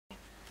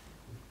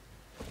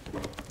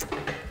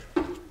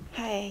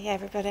Hi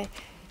everybody.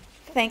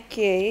 Thank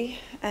you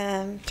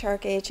to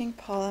ARK Ageing,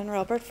 Paul and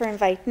Robert, for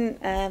inviting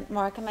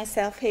Mark and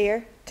myself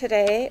here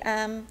today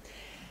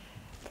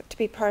to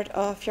be part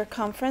of your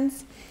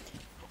conference.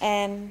 What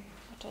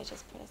do I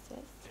just put as this?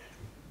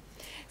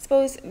 I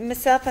suppose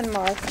myself and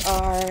Mark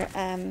are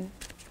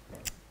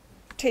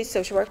two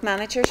social work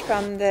managers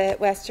from the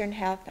Western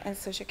Health and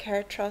Social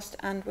Care Trust,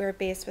 and we're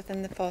based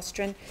within the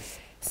fostering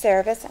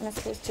service. And I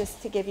suppose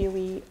just to give you a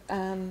wee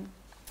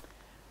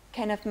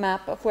kind of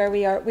map of where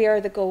we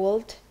are the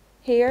gold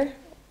here,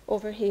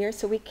 over here.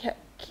 So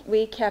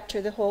we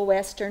capture the whole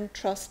Western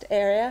Trust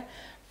area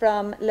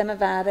from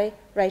Limavady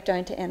right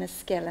down to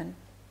Enniskillen.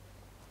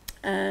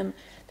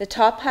 The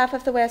top half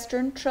of the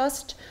Western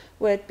Trust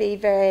would be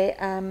very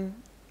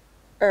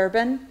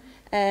urban,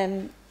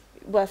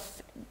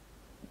 with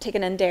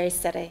taken in Derry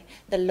City.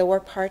 The lower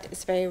part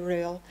is very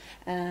rural,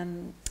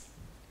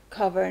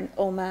 covering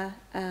Omagh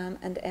and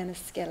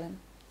Enniskillen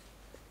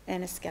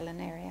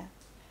area.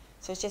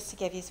 So it's just to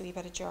give you a wee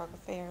bit of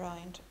geography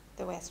around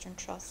the Western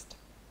Trust.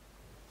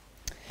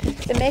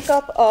 The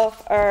makeup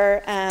of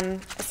our, I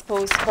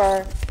suppose,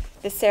 for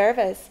the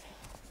service,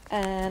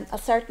 I'll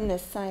start on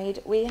this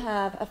side. We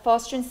have a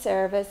fostering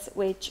service,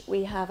 which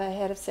we have a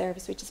head of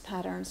service, which is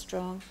Pat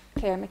Armstrong.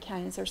 Claire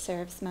McCann is our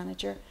service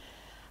manager.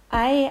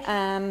 I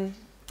am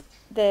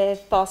the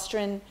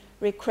fostering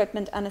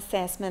recruitment and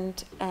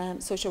assessment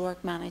social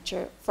work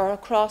manager for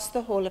across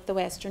the whole of the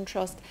Western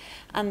Trust,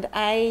 and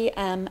I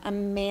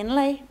am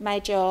mainly, my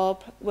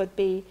job would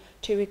be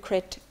to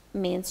recruit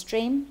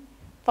mainstream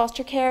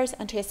foster carers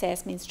and to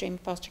assess mainstream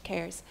foster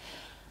carers.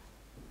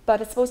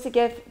 But I suppose to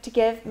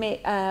give me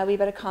a wee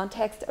bit of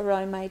context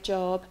around my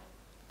job,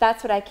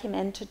 that's what I came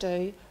in to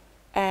do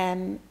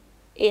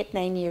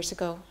 8-9 years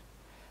ago.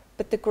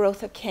 But the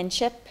growth of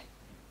Kinship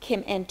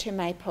came into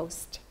my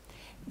post.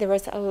 There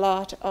was a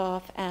lot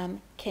of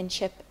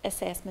kinship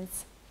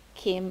assessments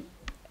came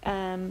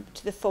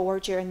to the fore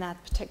during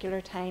that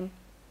particular time.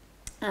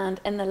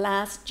 And in the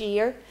last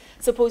year,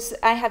 suppose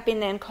I have been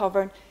then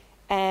covering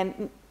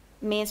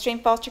mainstream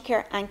foster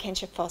care and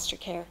kinship foster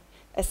care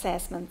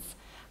assessments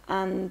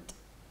and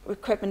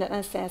recruitment and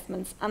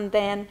assessments. And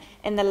then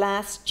in the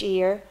last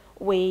year,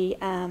 we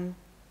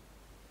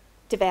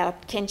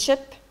developed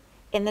kinship.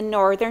 In the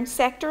northern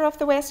sector of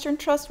the Western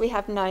Trust, we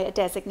have now a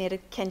designated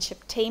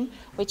kinship team,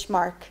 which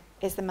Mark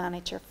is the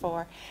manager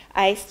for.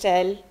 I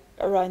still,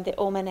 around the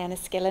Omagh and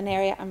Enniskillen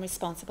area, am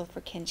responsible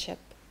for kinship.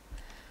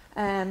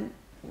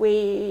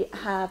 We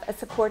have a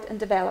support and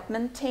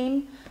development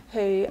team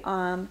who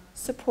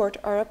support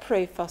or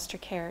approve foster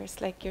carers.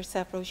 Like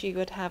yourself, Rose, you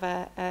would have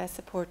a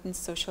support and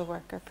social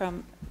worker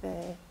from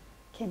the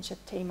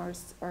kinship team or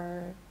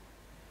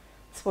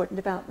support and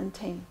development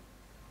team.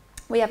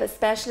 We have a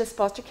specialist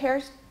foster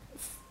care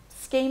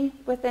scheme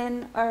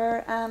within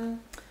our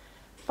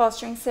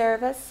fostering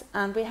service,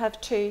 and we have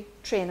 2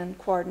 training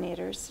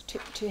coordinators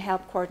to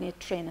help coordinate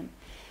training.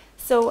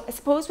 So I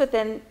suppose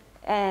within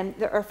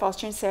our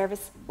fostering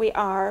service, we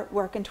are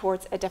working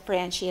towards a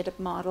differentiated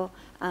model,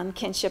 and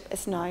kinship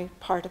is now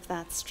part of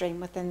that stream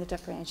within the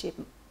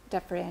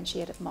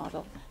differentiated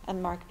model,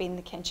 and Mark being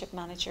the kinship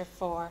manager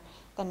for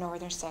the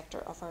northern sector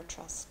of our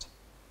trust.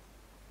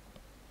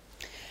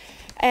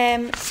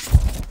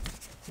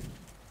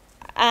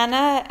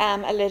 Anna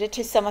alluded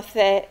to some of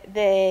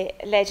the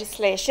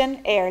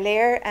legislation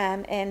earlier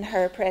in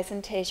her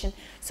presentation.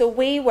 So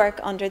we work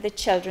under the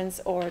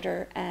Children's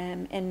Order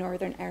in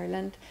Northern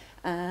Ireland,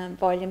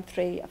 Volume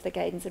 3 of the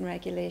Guidance and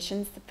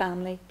Regulations, the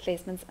Family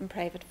Placements and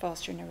Private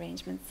Fostering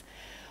Arrangements.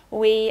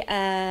 We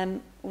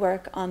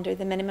work under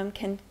the Minimum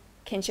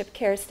Kinship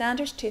Care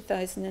Standards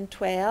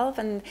 2012,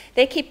 and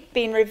they keep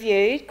being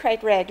reviewed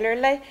quite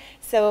regularly,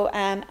 so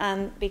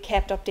and be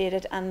kept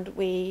updated, and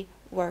we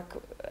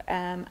work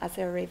as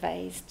they're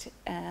revised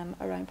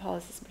around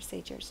policies and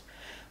procedures.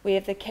 We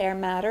have the Care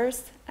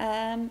Matters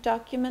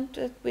document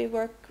that we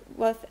work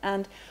with,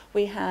 and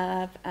we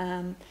have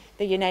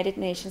the United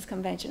Nations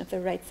Convention of the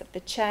Rights of the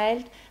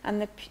Child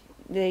and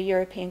the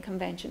European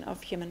Convention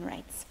of Human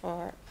Rights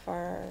for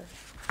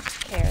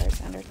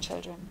carers and our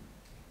children.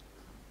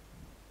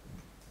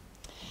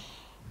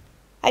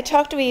 I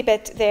talked a wee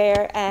bit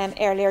there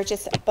earlier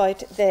just about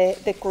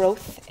the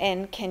growth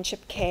in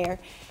kinship care.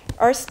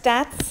 Our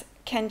stats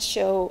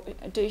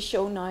do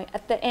show now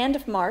at the end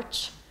of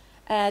March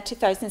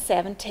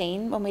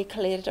 2017, when we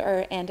collated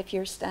our end of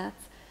year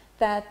stats,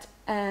 that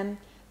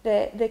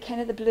the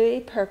kind of the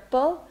bluey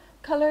purple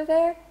colour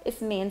there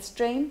is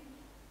mainstream,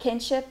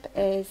 kinship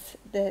is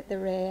the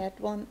red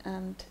one,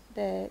 and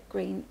the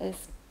green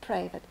is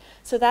private.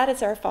 So that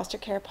is our foster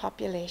care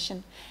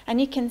population, and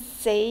you can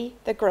see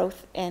the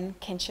growth in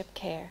kinship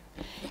care.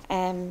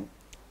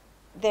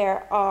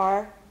 There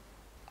are,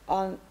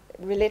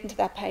 relating to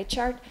that pie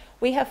chart,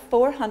 we have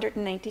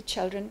 490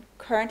 children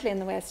currently in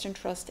the Western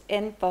Trust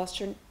in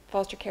foster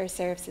care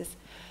services.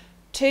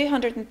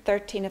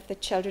 213 of the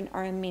children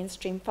are in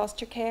mainstream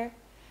foster care,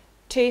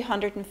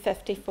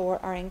 254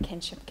 are in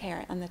kinship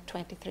care, and the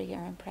 23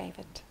 are in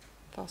private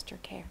foster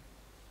care.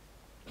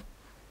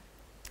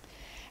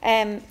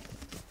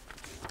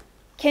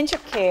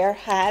 kinship care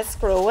has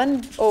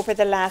grown over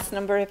the last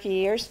number of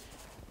years,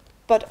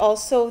 but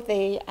also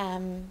the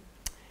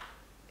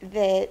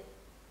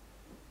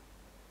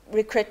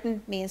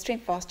recruiting mainstream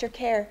foster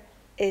care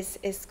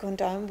is going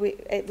down.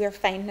 We're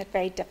finding it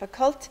very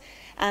difficult,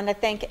 and I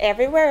think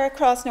everywhere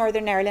across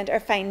Northern Ireland are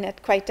finding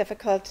it quite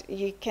difficult.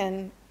 You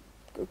can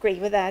agree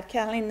with that,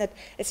 Kathleen, that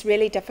it's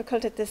really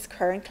difficult at this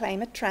current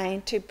climate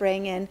trying to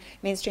bring in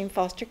mainstream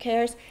foster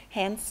cares.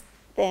 Hence,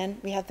 then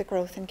we have the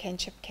growth in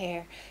kinship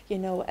care, you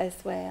know, as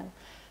well.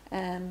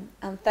 And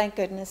thank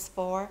goodness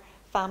for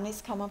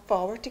families coming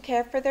forward to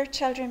care for their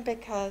children,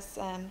 because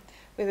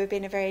we would be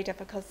in a very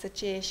difficult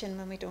situation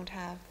when we don't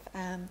have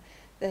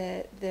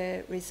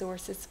the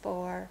resources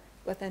for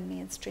within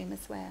mainstream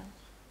as well.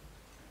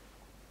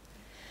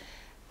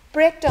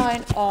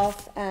 Breakdown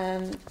of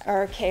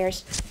our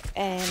cares,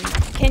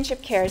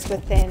 kinship cares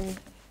within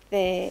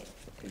the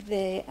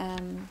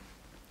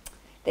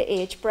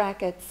age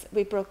brackets.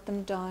 We broke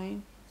them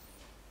down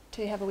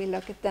to have a wee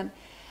look at them,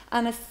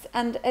 and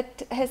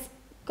it has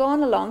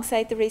gone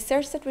alongside the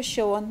research that was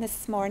shown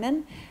this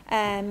morning,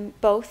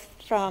 both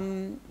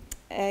from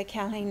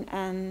Kathleen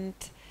and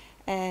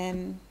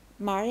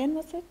Marion,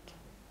 was it?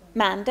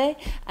 Mandy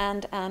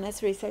and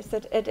Anna's research,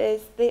 that it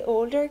is the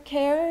older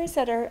carers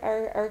that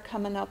are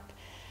coming up,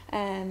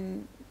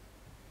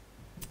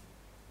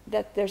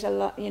 that there's a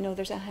lot, you know,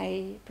 there's a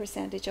high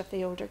percentage of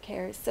the older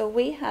carers. So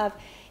we have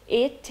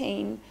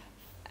 18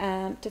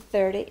 to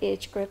 30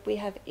 age group, we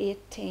have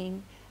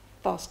 18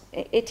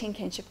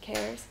 kinship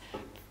carers.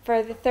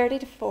 For the 30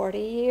 to 40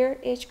 year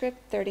age group,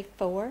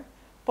 34.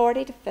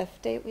 40 to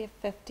 50, we have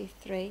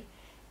 53.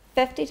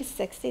 50 to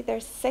 60,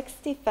 there's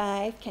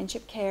 65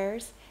 kinship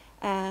carers.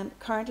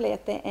 Currently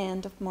at the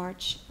end of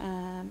March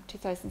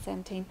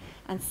 2017,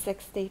 and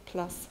 60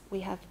 plus,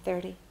 we have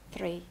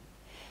 33.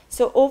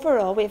 So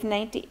overall, we have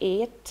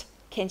 98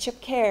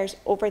 kinship carers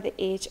over the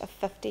age of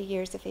 50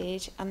 years of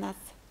age, and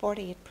that's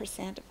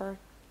 48% of our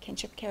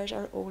kinship carers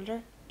are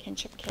older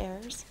kinship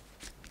carers.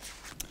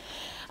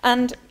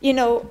 And, you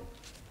know,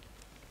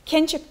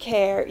 kinship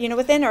care, you know,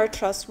 within our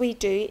trust, we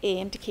do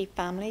aim to keep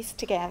families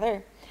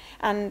together.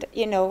 And,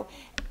 you know,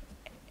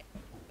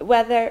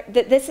 whether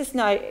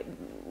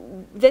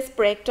this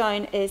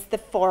breakdown is the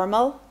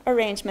formal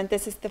arrangement.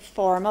 This is the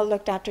formal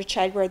looked after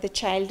child, where the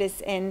child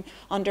is in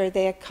under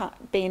the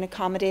being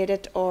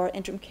accommodated or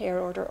interim care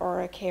order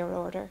or a care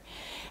order.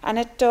 And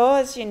it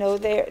does, you know,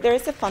 there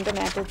is a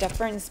fundamental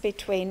difference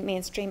between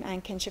mainstream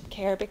and kinship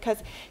care,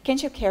 because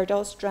kinship care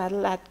does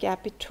straddle that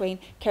gap between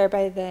care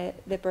by the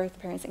birth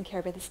parents and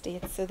care by the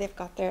state. So they've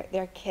got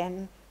their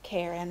kin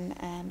caring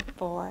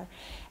for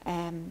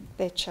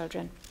the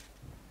children.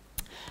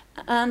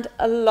 And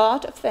a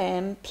lot of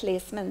them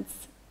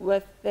placements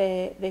with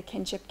the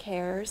kinship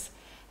carers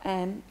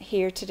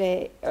here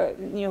today,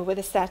 you know, with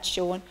the stats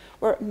shown,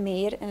 were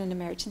made in an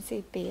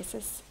emergency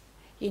basis.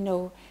 You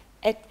know,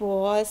 it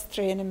was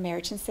through an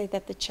emergency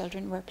that the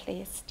children were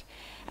placed.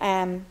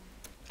 And,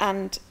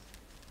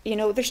 you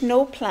know, there's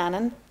no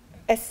planning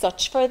as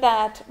such for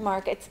that,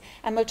 Mark.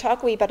 And we'll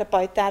talk a wee bit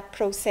about that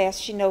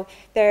process. You know,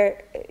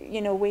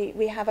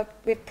 we have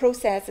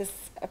processes,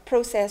 a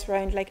process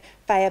around like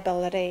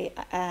viability,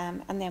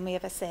 and then we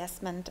have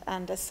assessment,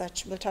 and as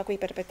such, we'll talk a wee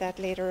bit about that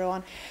later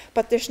on.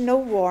 But there's no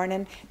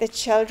warning. The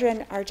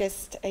children are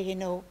just, you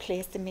know,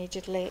 placed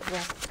immediately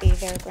with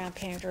either a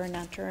grandparent or an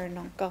aunt or an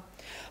uncle.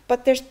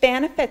 But there's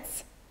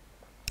benefits.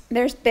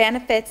 There's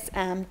benefits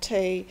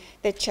to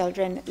the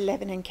children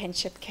living in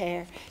kinship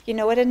care. You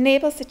know, it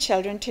enables the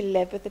children to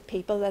live with the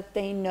people that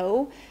they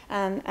know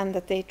and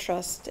that they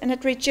trust. And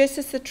it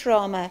reduces the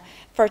trauma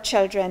for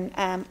children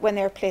when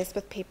they're placed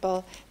with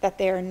people that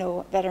are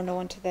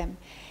known to them.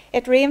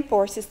 It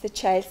reinforces the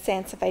child's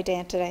sense of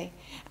identity,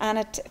 and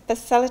it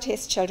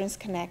facilitates children's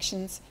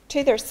connections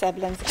to their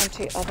siblings and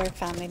to other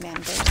family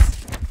members.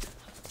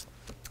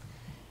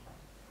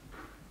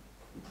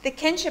 The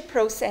kinship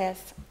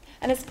process.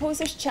 And I suppose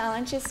there's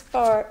challenges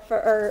for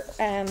our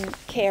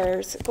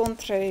carers going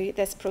through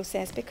this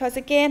process, because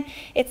again,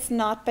 it's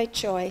not by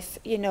choice.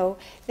 You know,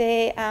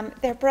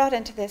 they're brought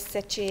into this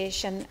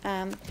situation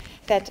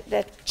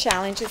that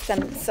challenges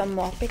them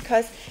somewhat,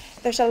 because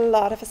there's a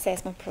lot of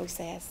assessment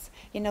process.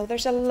 You know,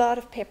 there's a lot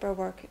of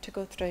paperwork to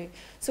go through.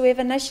 So we have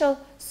initial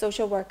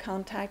social work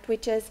contact,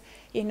 which is,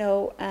 you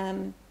know,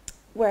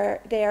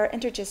 where they are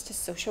introduced to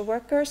social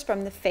workers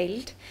from the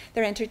field.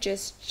 They're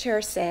introduced to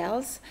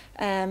ourselves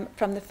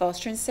from the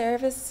fostering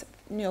service,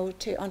 you know,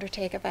 to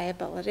undertake a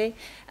viability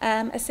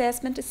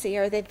assessment to see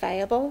are they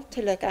viable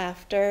to look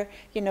after,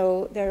 you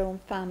know, their own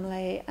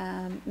family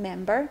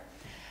member.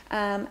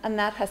 And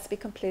that has to be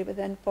completed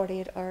within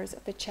 48 hours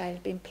of the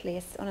child being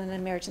placed on an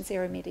emergency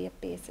or immediate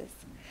basis.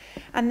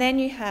 And then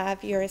you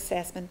have your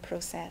assessment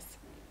process.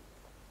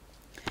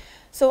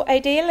 So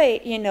ideally,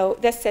 you know,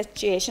 this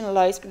situation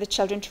allows for the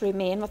children to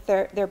remain with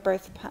their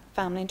birth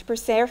family and to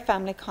preserve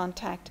family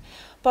contact.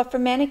 But for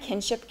many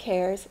kinship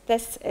carers,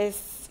 this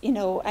is, you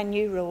know, a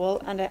new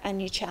role and a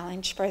new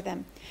challenge for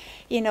them.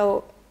 You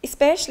know,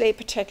 especially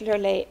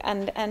particularly,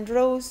 and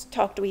Rose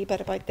talked a wee bit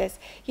about this,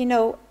 you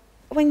know,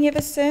 when you've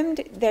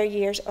assumed their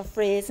years of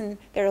raising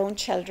their own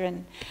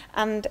children,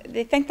 and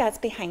they think that's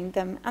behind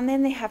them, and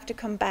then they have to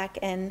come back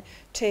in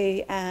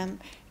to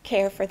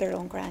care for their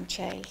own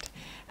grandchild.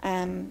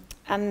 And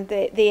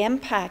the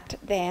impact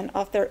then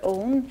of their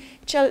own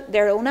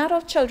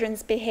adult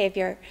children's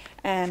behaviour,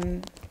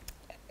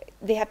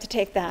 they have to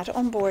take that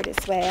on board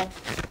as well.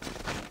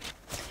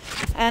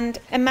 And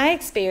in my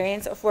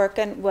experience of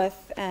working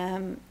with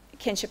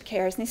kinship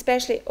carers, and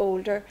especially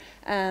older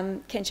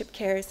kinship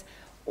carers,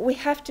 we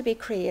have to be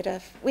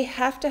creative. We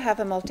have to have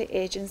a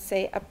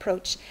multi-agency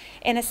approach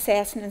in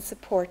assessing and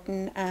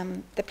supporting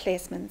the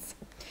placements.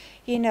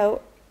 You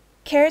know,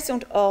 carers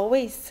don't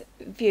always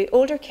view,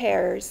 older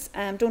carers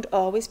don't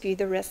always view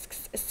the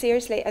risks as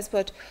seriously as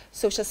what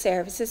social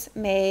services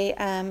may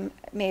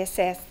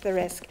assess the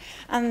risk.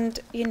 And,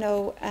 you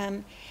know,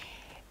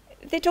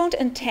 they don't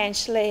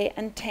intentionally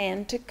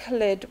intend to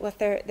collude with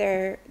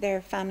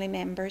their family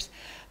members,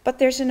 but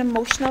there's an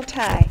emotional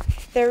tie.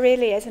 There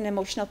really is an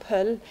emotional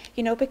pull,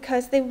 you know,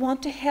 because they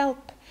want to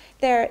help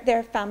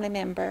their family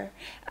member,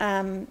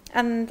 and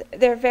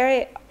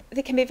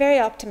they can be very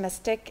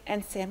optimistic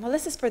and saying, well,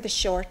 this is for the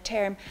short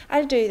term.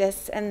 I'll do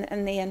this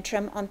in the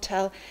interim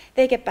until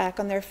they get back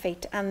on their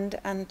feet, and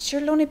sure,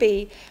 it'll only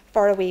be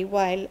for a wee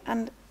while.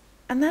 And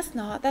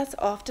that's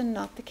often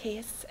not the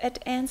case. It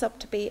ends up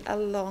to be a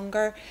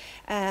longer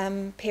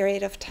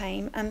period of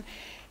time. And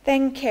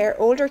then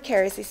older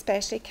carers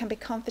especially can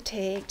become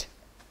fatigued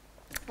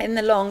in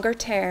the longer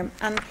term,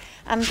 and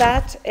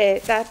that's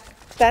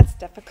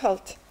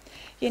difficult.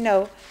 You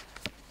know,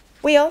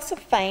 we also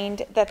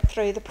find that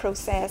through the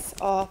process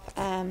of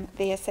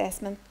the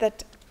assessment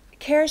that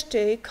carers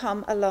do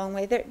come a long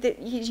way.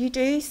 You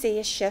do see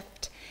a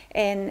shift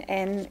in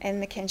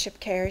the kinship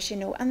carers, you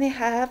know, and they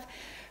have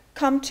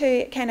come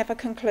to kind of a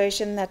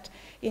conclusion that,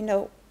 you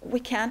know, we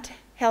can't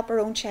help our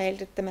own child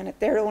at the minute,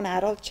 their own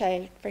adult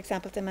child, for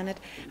example, at the minute,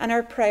 and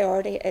our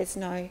priority is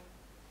now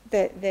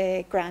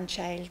the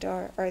grandchild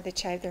or the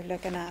child they're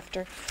looking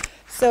after.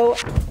 So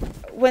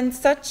when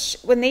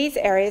these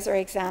areas are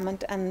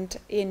examined and,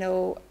 you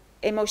know,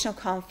 emotional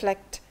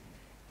conflict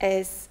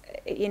is,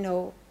 you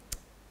know,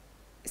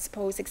 I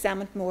suppose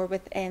examined more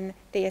within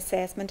the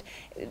assessment,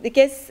 it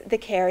gives the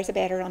carers a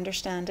better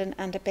understanding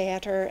and a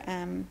better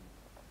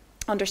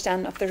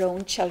understanding of their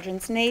own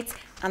children's needs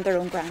and their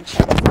own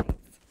grandchildren's needs.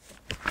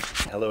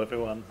 Hello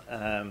everyone.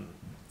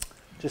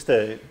 Just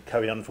to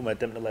carry on from where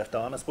Dympna left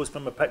on, I suppose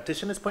from a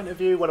practitioner's point of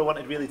view, what I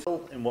wanted really to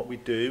do in what we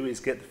do is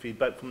get the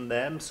feedback from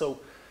them. So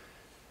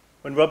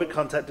when Robert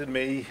contacted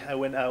me, I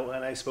went out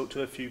and I spoke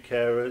to a few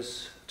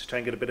carers to try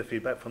and get a bit of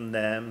feedback from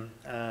them.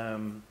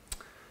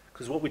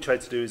 Because what we try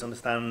to do is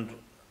understand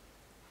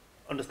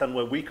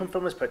where we come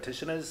from as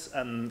practitioners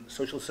and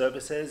social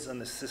services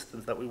and the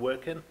systems that we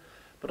work in.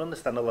 But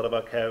understand a lot of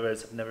our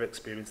carers have never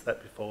experienced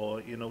that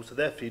before, you know, so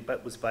their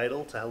feedback was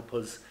vital to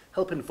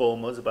help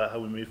inform us about how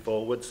we move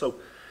forward. So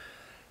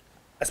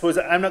I suppose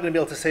I'm not going to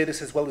be able to say this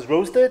as well as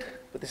Rose did,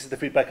 but this is the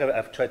feedback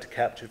I've tried to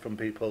capture from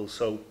people.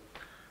 So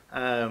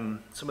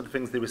some of the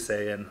things they were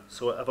saying.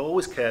 So I've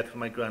always cared for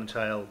my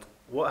grandchild.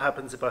 What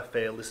happens if I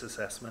fail this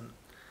assessment?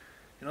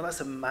 You know, that's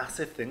a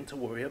massive thing to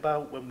worry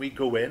about when we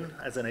go in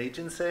as an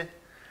agency.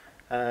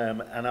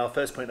 And our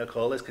first point of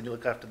call is, can you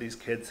look after these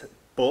kids?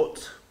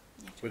 But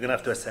we're going to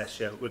have to assess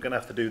you. We're going to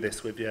have to do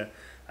this with you.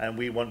 And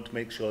we want to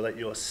make sure that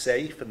you're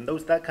safe and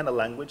that kind of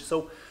language.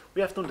 So we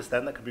have to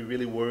understand that could be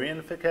really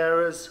worrying for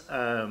carers.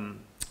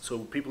 So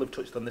people have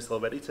touched on this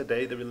already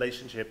today. The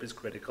relationship is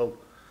critical.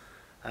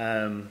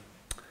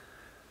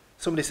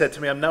 Somebody said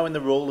to me, I'm now in the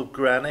role of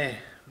granny,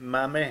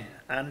 mammy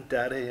and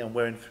daddy. I'm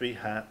wearing 3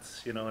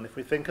 hats, you know. And if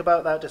we think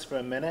about that just for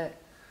a minute,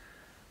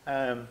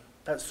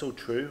 that's so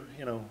true,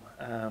 you know.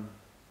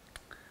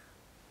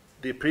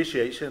 The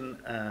appreciation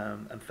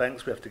and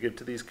thanks we have to give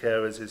to these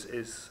carers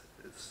is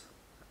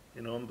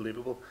you know,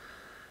 unbelievable.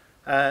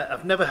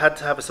 I've never had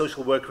to have a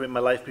social worker in my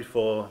life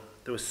before.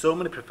 There were so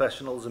many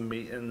professionals and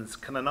meetings.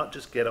 Can I not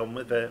just get on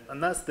with it?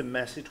 And that's the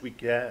message we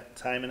get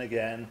time and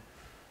again.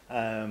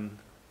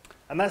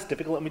 And that's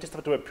difficult, and we just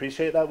have to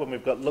appreciate that when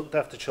we've got looked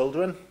after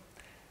children.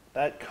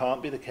 That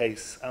can't be the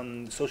case.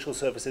 Social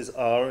services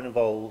are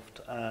involved.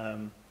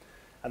 And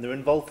they're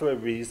involved for a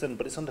reason,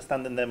 but it's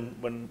understanding them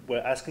when we're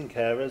asking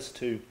carers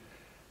to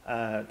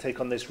take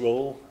on this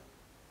role,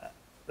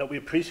 that we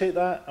appreciate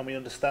that and we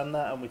understand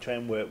that and we try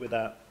and work with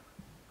that.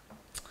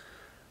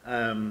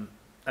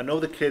 I know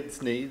the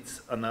kids'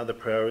 needs are now the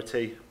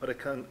priority, but I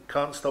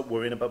can't stop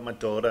worrying about my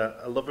daughter.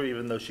 I love her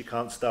even though she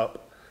can't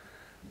stop,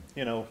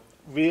 you know,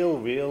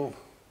 real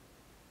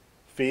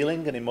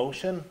feeling and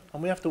emotion,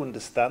 and we have to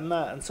understand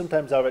that. And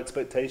sometimes our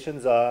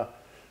expectations are,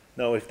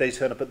 no, if they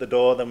turn up at the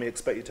door, then we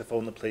expect you to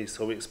phone the police,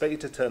 or we expect you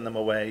to turn them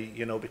away,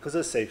 you know, because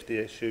of safety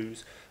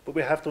issues. But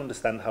we have to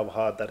understand how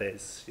hard that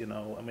is, you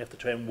know, and we have to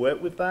try and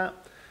work with that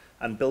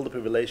and build up a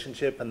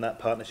relationship and that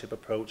partnership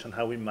approach and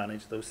how we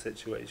manage those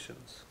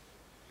situations.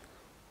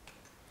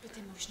 But the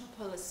emotional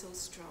pull is so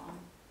strong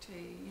to,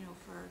 you know,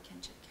 for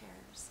kinship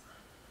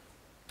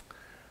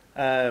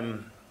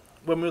carers.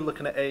 when we were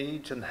looking at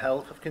age and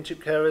health of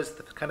kinship carers,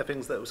 the kind of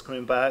things that was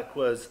coming back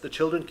was, the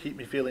children keep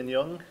me feeling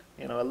young,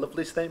 you know, a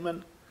lovely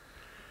statement.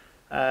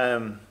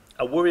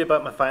 I worry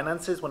about my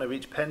finances when I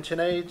reach pension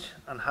age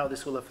and how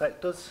this will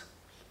affect us.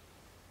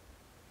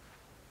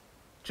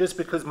 Just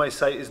because my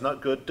sight is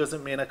not good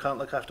doesn't mean I can't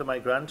look after my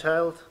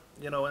grandchild.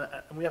 You know, and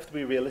we have to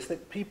be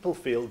realistic. People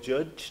feel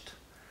judged.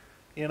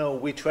 You know,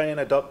 we try and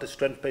adopt a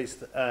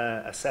strength-based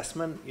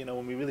assessment, you know,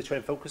 and we really try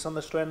and focus on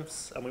the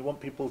strengths, and we want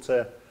people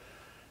to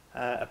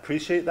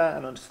appreciate that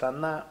and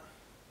understand that.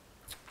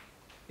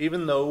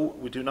 Even though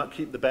we do not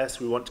keep the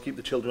best, we want to keep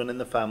the children in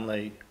the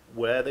family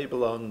where they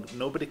belong.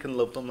 Nobody can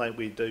love them like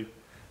we do.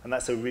 And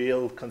that's a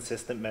real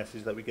consistent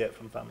message that we get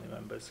from family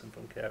members and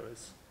from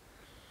carers.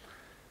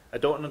 I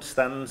don't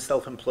understand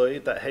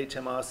self-employed, that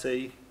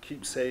HMRC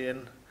keeps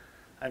saying,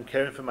 I'm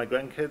caring for my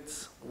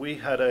grandkids. We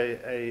had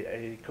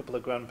a couple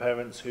of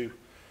grandparents who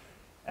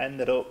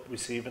ended up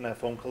receiving a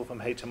phone call from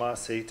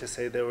HMRC to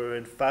say they were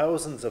in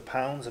thousands of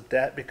pounds of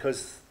debt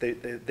because they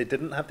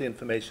didn't have the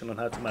information on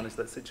how to manage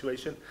that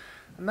situation.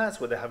 And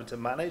that's what they're having to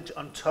manage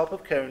on top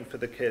of caring for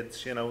the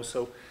kids, you know.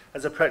 So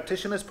as a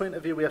practitioner's point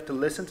of view, we have to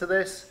listen to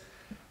this.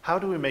 How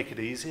do we make it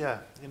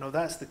easier? You know,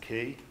 that's the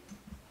key.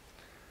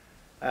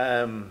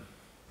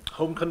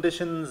 Home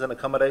conditions and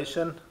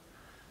accommodation.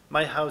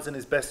 My housing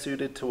is best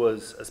suited to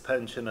us as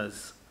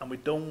pensioners, and we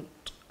don't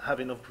have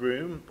enough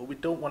room, but we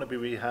don't want to be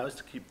rehoused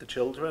to keep the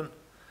children.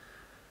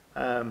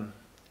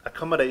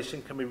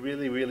 Accommodation can be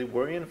really, really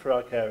worrying for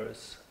our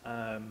carers.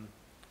 I'm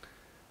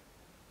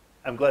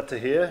glad to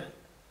hear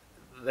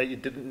that you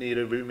didn't need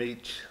a room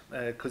each,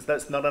 because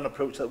that's not an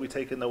approach that we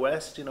take in the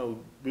West. You know,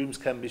 rooms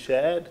can be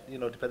shared, you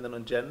know, depending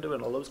on gender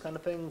and all those kind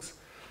of things.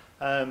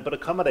 But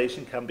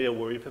accommodation can be a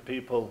worry for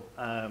people.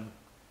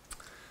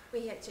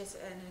 We had just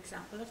an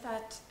example of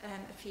that.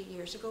 A few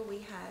years ago, we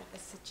had a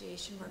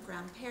situation where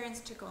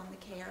grandparents took on the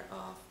care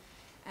of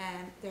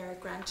their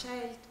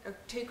grandchild, or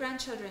two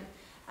grandchildren,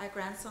 a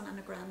grandson and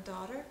a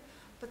granddaughter,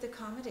 but the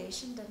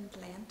accommodation didn't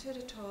lend to it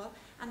at all.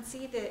 And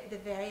see, the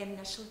very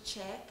initial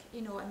check,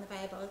 you know, and the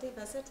viability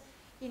visit,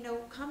 you know,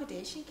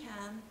 accommodation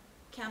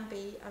can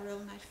be a real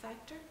nice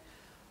factor.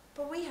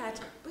 But we had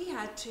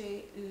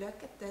to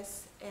look at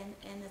this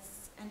in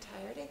its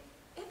entirety.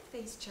 If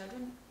these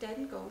children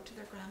didn't go to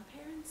their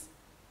grandparents,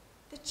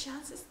 the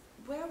chances,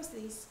 where was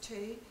these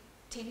two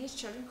teenage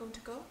children going to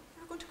go?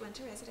 They were going to go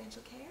into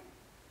residential care.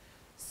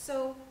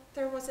 So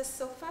there was a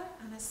sofa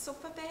and a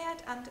sofa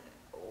bed, and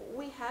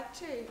we had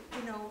to,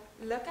 you know,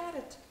 look at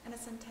it in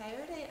its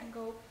entirety and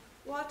go,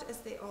 what is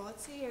the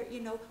odds here? You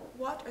know,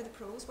 what are the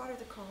pros, what are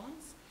the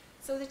cons?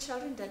 So the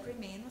children did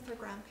remain with their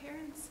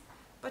grandparents.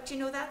 But, you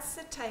know, that's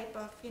the type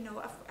of, you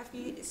know, if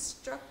you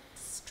stuck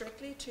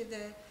strictly to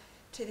the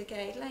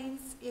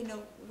guidelines, you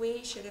know,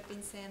 we should have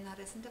been saying that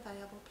isn't a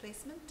viable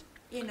placement,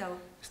 you know.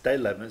 It's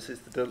dilemmas.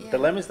 It's the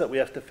dilemmas that we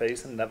have to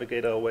face and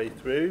navigate our way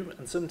through.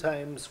 And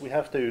sometimes we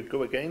have to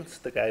go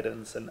against the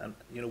guidance and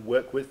you know,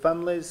 work with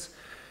families.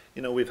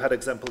 You know, we've had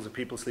examples of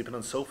people sleeping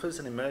on sofas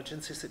in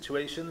emergency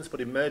situations, but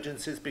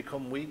emergencies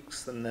become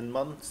weeks and then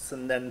months.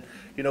 And then,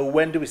 you know,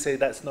 when do we say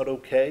that's not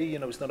okay? You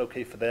know, it's not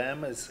okay for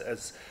them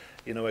as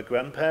you know, a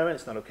grandparent.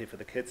 It's not okay for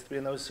the kids to be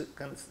in those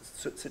kind of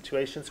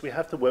situations. We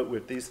have to work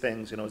with these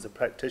things, you know, as a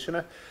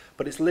practitioner.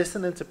 But it's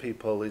listening to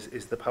people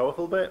is the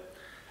powerful bit.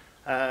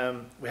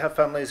 We have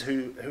families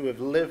who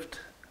have lived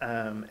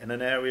in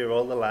an area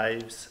all their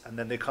lives, and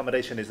then the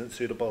accommodation isn't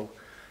suitable.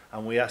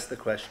 And we ask the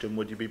question,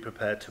 would you be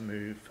prepared to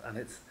move? And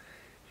it's,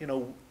 you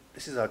know,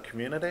 this is our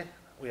community.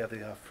 We have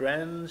our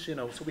friends, you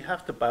know, so we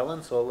have to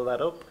balance all of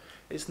that up.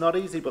 It's not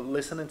easy, but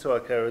listening to our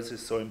carers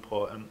is so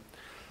important.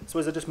 So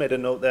as I just made a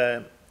note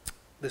there,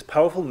 there's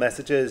powerful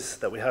messages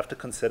that we have to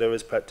consider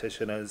as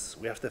practitioners.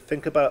 We have to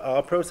think about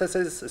our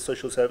processes as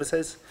social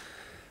services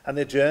and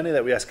the journey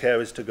that we ask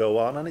carers to go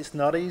on, and it's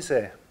not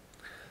easy.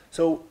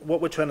 So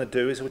what we're trying to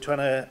do is we're trying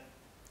to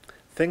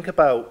think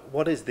about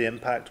what is the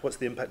impact, what's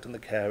the impact on the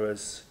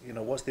carers, you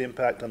know, what's the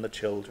impact on the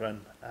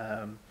children.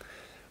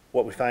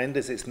 What we find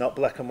is it's not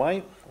black and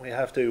white. We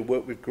have to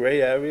work with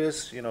grey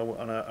areas, you know,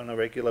 on a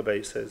regular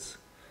basis.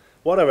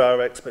 What are our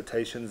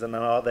expectations, and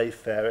are they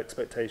fair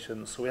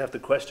expectations? So we have to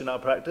question our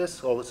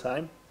practice all the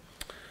time.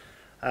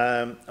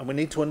 And we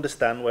need to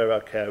understand where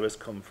our carers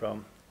come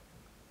from.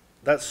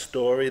 That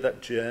story,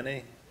 that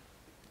journey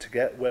to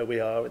get where we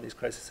are in these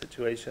crisis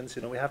situations,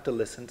 you know, we have to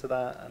listen to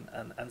that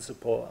and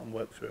support and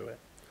work through it.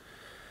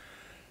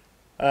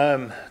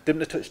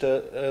 Dympna touched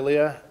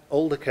earlier,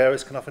 older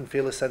carers can often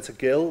feel a sense of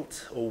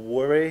guilt or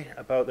worry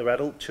about their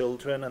adult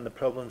children and the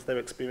problems they're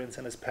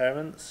experiencing as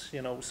parents,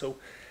 you know, so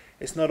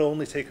it's not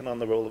only taking on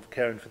the role of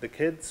caring for the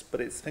kids,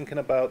 but it's thinking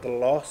about the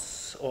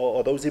loss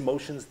or those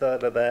emotions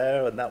that are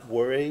there and that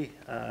worry,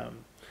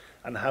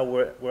 and how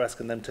we're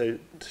asking them to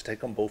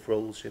take on both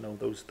roles, you know,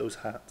 those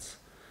hats.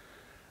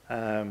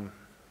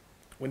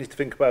 We need to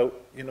think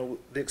about, you know,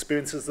 the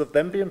experiences of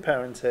them being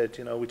parented.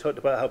 You know, we talked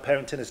about how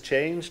parenting has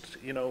changed,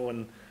 you know,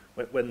 and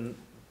when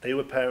they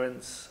were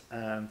parents,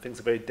 things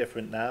are very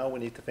different now. We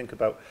need to think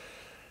about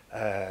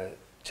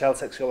child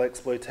sexual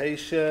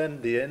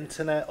exploitation, the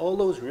internet, all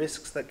those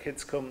risks that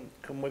kids come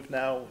with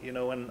now, you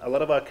know, and a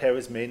lot of our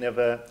carers may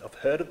never have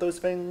heard of those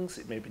things.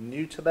 It may be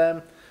new to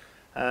them.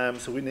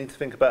 So we need to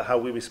think about how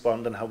we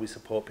respond and how we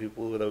support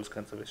people with those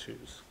kinds of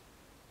issues.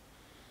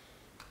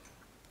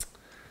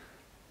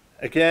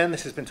 Again,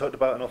 this has been talked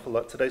about an awful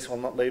lot today, so I'll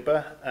not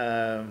labour.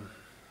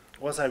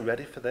 Was I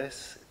ready for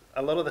this?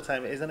 A lot of the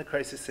time it is in a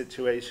crisis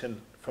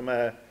situation. From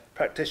a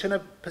practitioner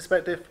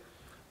perspective,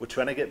 we're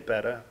trying to get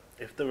better.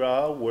 If there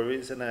are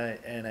worries in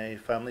a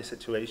family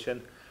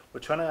situation,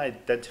 we're trying to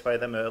identify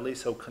them early,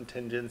 so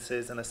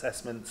contingencies and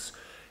assessments,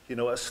 you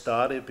know, are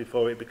started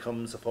before it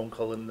becomes a phone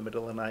call in the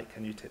middle of the night,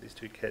 can you take these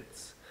 2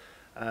 kids?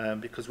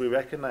 Because we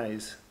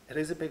recognise it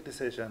is a big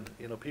decision.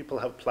 You know, people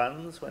have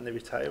plans when they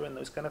retire and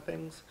those kind of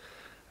things,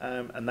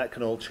 and that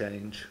can all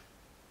change.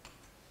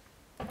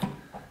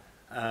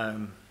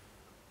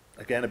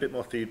 Again, a bit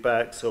more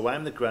feedback. So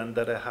I'm the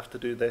granddad, I have to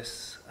do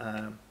this.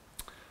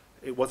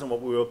 It wasn't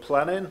what we were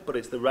planning, but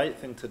it's the right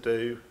thing to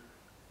do.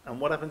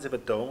 And what happens if I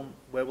don't?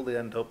 Where will they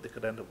end up? They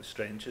could end up with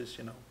strangers,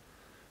 you know.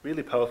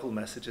 Really powerful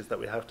messages that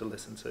we have to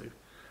listen to.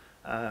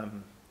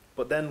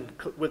 But then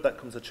with that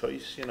comes a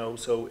choice, you know.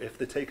 So if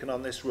they're taking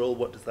on this role,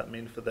 what does that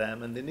mean for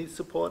them? And they need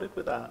supported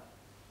with that.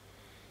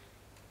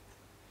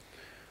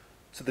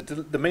 So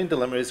the main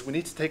dilemma is we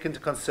need to take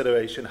into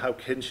consideration how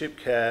kinship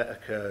care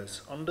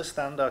occurs,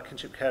 understand our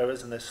kinship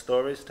carers and their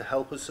stories to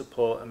help us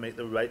support and make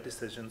the right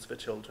decisions for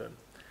children.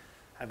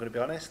 I'm going to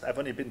be honest, I've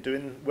only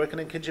been working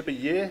in kinship a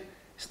year.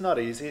 It's not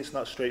easy, it's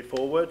not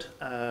straightforward,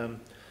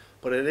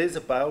 but it is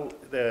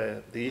about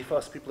the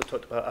ethos people have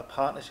talked about, a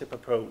partnership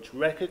approach,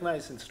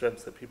 recognising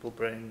strengths that people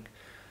bring,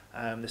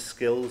 the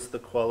skills, the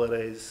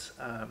qualities.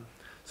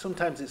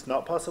 Sometimes it's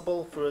not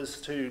possible for us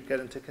to get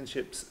into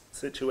kinship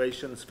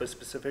situations for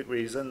specific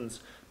reasons,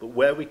 but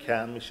where we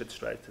can, we should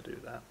strive to do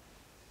that.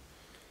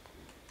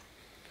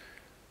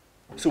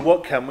 So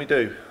what can we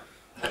do?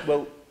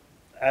 Well,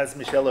 as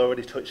Michelle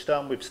already touched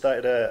on, we've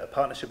started a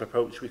partnership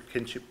approach with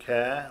Kinship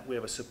Care. We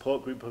have a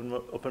support group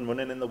up and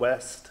running in the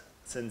West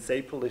since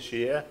April this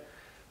year,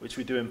 which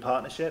we do in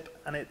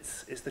partnership, and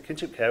it's the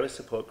Kinship Carers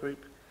support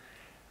group.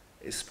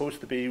 It's supposed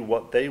to be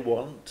what they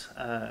want,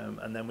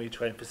 and then we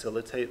try and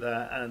facilitate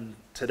that. And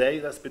today,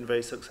 that's been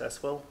very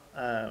successful.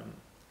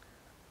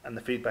 And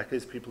the feedback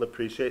is people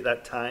appreciate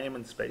that time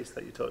and space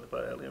that you talked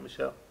about earlier,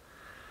 Michelle.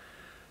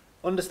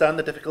 Understand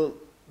the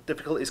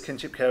difficulties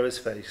kinship carers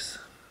face.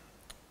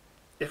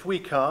 If we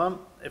can't,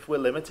 if we're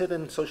limited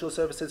in social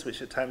services,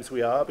 which at times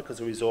we are because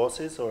of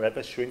resources or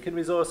ever shrinking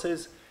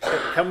resources,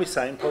 can we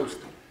signpost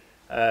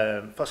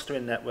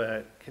fostering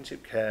network,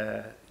 kinship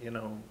care, you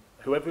know,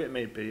 whoever it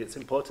may be? It's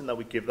important that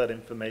we give that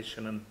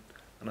information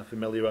and are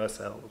familiar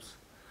ourselves.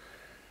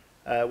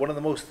 One of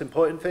the most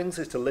important things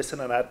is to listen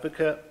and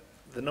advocate.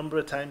 The number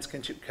of times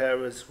kinship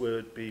carers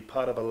would be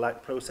part of a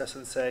LAC process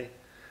and say,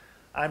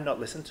 I'm not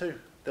listened to.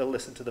 They'll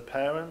listen to the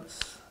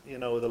parents, you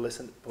know, they'll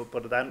listen,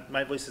 but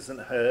my voice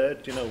isn't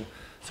heard, you know.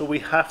 So we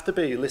have to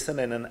be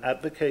listening and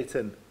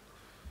advocating.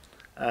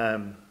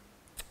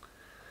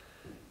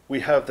 We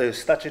have the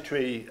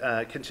statutory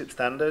kinship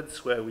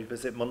standards where we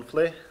visit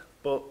monthly,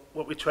 but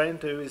what we try and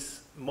do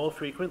is more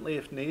frequently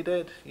if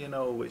needed. You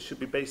know, it should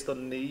be based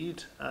on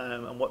need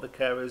and what the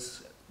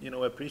carers, you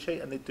know,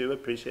 appreciate, and they do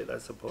appreciate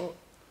that support.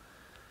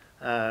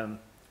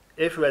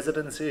 If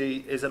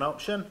residency is an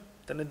option,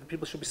 then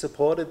people should be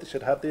supported, they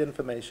should have the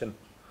information.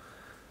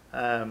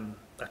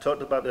 I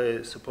talked about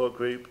the support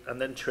group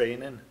and then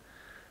training.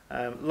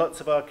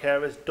 Lots of our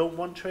carers don't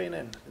want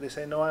training. They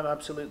say, no, I'm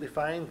absolutely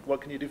fine. What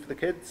can you do for the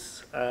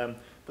kids?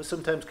 But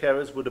sometimes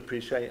carers would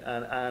appreciate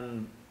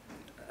and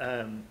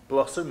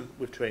blossom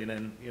with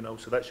training, you know,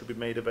 so that should be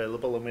made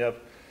available. And we have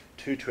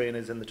 2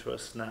 trainers in the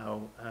trust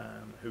now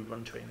who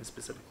run training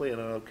specifically,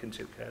 and I know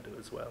Kinship Care do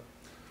as well.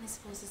 I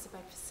suppose it's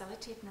about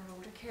facilitating our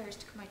older carers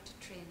to come out to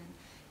training.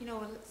 You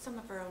know, some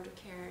of our older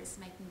carers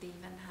mightn't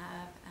even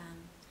have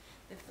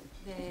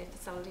the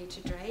facility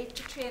to drive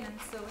to training,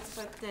 so it's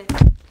about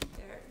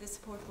the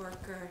support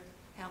worker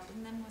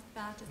helping them with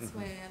that as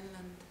well,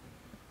 and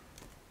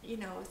you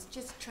know, it's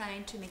just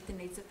trying to meet the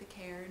needs of the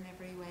carer in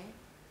every way.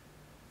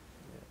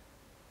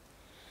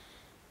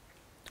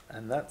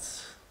 And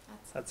that's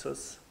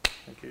us.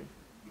 Thank you.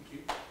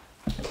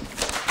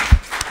 Thank you.